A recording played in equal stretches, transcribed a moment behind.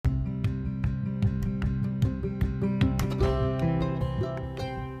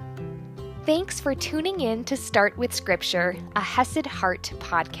Thanks for tuning in to Start with Scripture, a Hesed Heart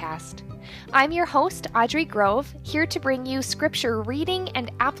podcast. I'm your host, Audrey Grove, here to bring you scripture reading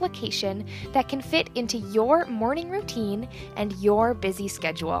and application that can fit into your morning routine and your busy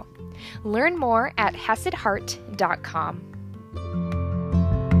schedule. Learn more at HesedHeart.com.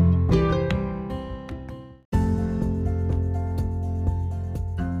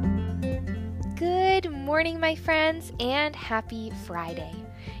 Good morning, my friends, and happy Friday.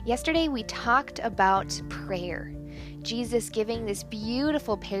 Yesterday we talked about prayer. Jesus giving this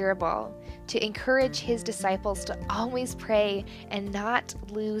beautiful parable to encourage his disciples to always pray and not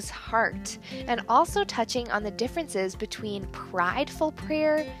lose heart, and also touching on the differences between prideful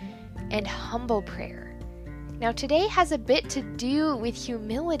prayer and humble prayer. Now today has a bit to do with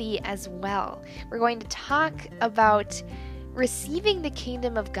humility as well. We're going to talk about receiving the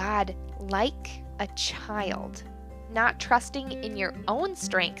kingdom of God like a child, not trusting in your own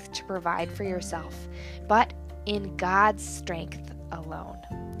strength to provide for yourself, but in God's strength alone.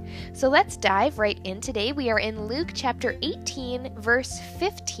 So let's dive right in today. We are in Luke chapter 18, verse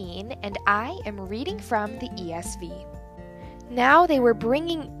 15, and I am reading from the ESV. Now they were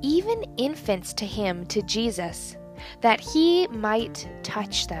bringing even infants to him, to Jesus, that he might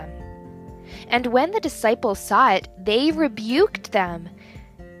touch them. And when the disciples saw it, they rebuked them.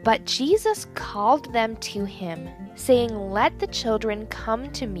 But Jesus called them to him, saying, "Let the children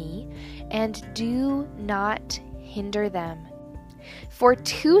come to me, and do not hinder them. For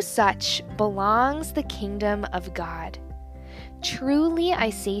to such belongs the kingdom of God. Truly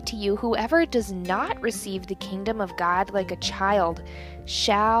I say to you, whoever does not receive the kingdom of God like a child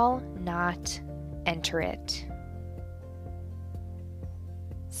shall not enter it."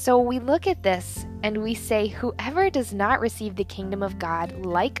 So we look at this and we say, whoever does not receive the kingdom of God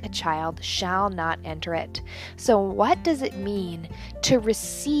like a child shall not enter it. So what does it mean to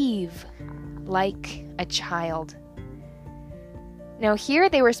receive like a child? Now here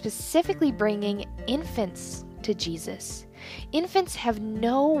they were specifically bringing infants to Jesus. Infants have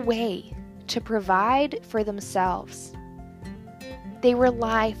no way to provide for themselves. They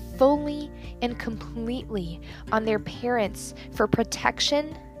rely fully and completely on their parents for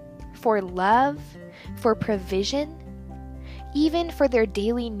protection, for love, for provision, even for their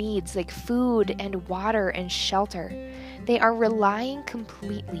daily needs like food and water and shelter. They are relying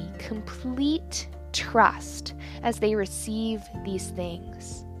completely, complete trust as they receive these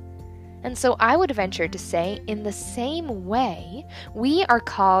things. And so I would venture to say, in the same way, we are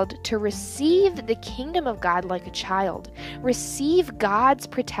called to receive the kingdom of God like a child, receive God's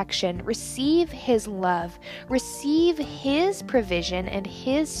protection, receive his love, receive his provision and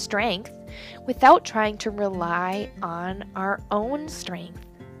his strength without trying to rely on our own strength.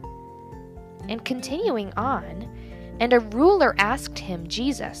 And continuing on, and a ruler asked him,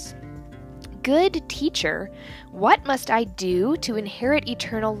 Jesus, "Good teacher, what must I do to inherit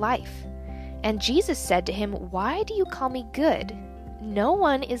eternal life?" And Jesus said to him, "Why do you call me good? No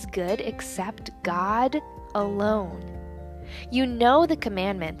one is good except God alone. You know the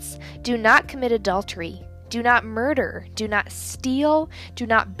commandments. Do not commit adultery. Do not murder. Do not steal. Do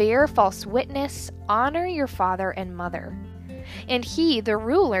not bear false witness. Honor your father and mother." And he, the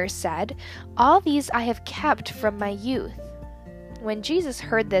ruler, said, "All these I have kept from my youth." When Jesus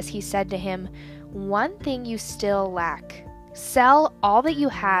heard this, he said to him, "One thing you still lack. Sell all that you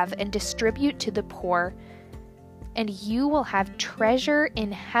have and distribute to the poor, and you will have treasure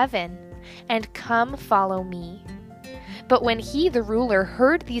in heaven, and come follow me." But when he, the ruler,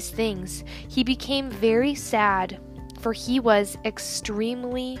 heard these things, he became very sad, for he was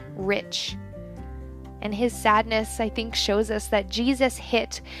extremely rich. And his sadness, I think, shows us that Jesus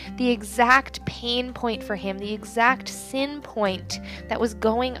hit the exact pain point for him, the exact sin point that was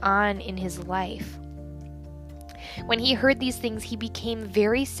going on in his life. When he heard these things, he became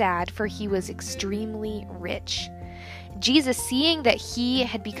very sad, for he was extremely rich. Jesus, seeing that he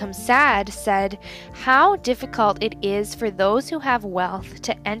had become sad, said, "How difficult it is for those who have wealth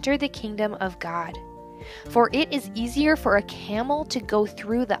to enter the kingdom of God. For it is easier for a camel to go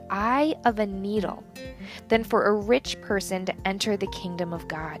through the eye of a needle than for a rich person to enter the kingdom of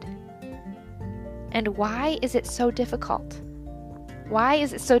God." And why is it so difficult? Why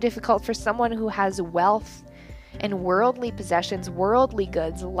is it so difficult for someone who has wealth and worldly possessions, worldly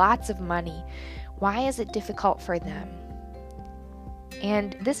goods, lots of money? Why is it difficult for them?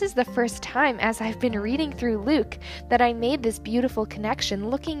 And this is the first time as I've been reading through Luke that I made this beautiful connection.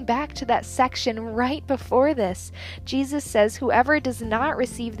 Looking back to that section right before this, Jesus says, "Whoever does not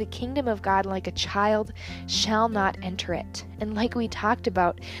receive the kingdom of God like a child shall not enter it." And like we talked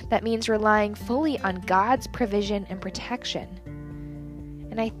about, that means relying fully on God's provision and protection.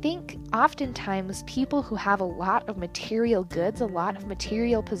 And I think oftentimes people who have a lot of material goods, a lot of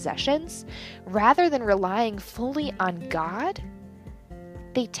material possessions, rather than relying fully on God,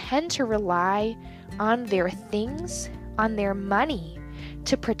 they tend to rely on their things, on their money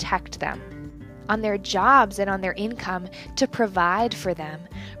to protect them, on their jobs and on their income to provide for them,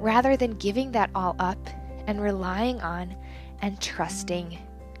 rather than giving that all up and relying on and trusting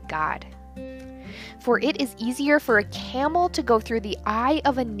God. For it is easier for a camel to go through the eye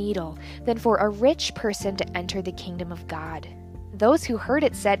of a needle than for a rich person to enter the kingdom of God. Those who heard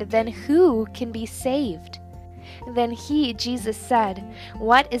it said, "Then who can be saved?" Then he, Jesus, said,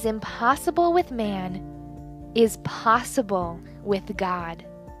 "What is impossible with man is possible with God."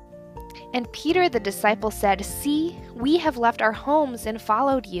 And Peter the disciple said, "See, we have left our homes and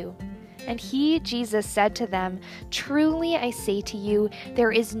followed you." And he, Jesus, said to them, "Truly I say to you,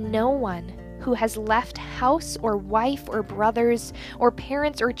 there is no one who has left house or wife or brothers or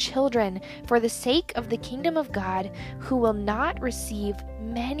parents or children for the sake of the kingdom of God who will not receive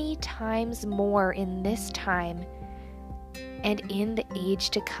many times more in this time and in the age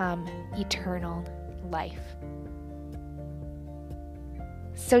to come eternal life."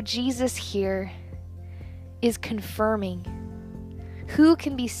 So Jesus here is confirming who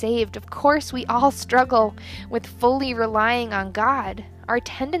can be saved. Of course, we all struggle with fully relying on God. Our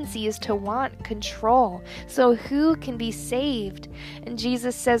tendency is to want control. So who can be saved? And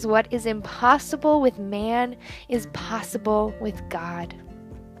Jesus says, what is impossible with man is possible with God.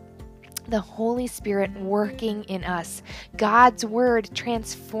 The Holy Spirit working in us, God's word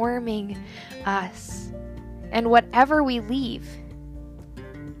transforming us. And whatever we leave,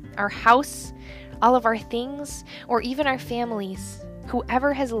 our house, all of our things, or even our families,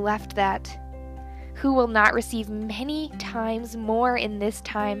 whoever has left that, who will not receive many times more in this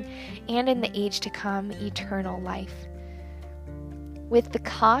time and in the age to come eternal life. With the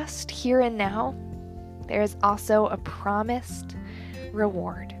cost here and now, there is also a promised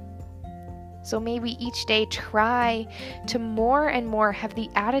reward. So may we each day try to more and more have the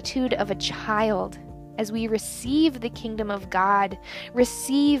attitude of a child as we receive the kingdom of God,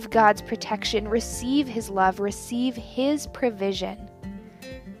 receive God's protection, receive His love, receive His provision,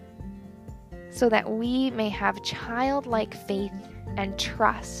 so that we may have childlike faith and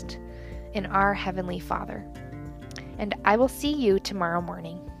trust in our Heavenly Father. And I will see you tomorrow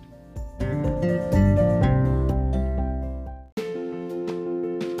morning.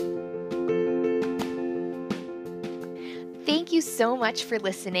 Thank you so much for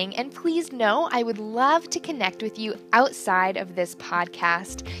listening, and please know I would love to connect with you outside of this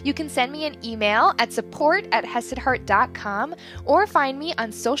podcast. You can send me an email at support@hesedheart.com or find me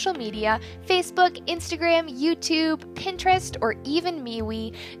on social media, Facebook, Instagram, YouTube, Pinterest, or even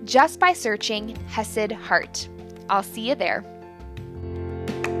MeWe just by searching Hesed Heart. I'll see you there.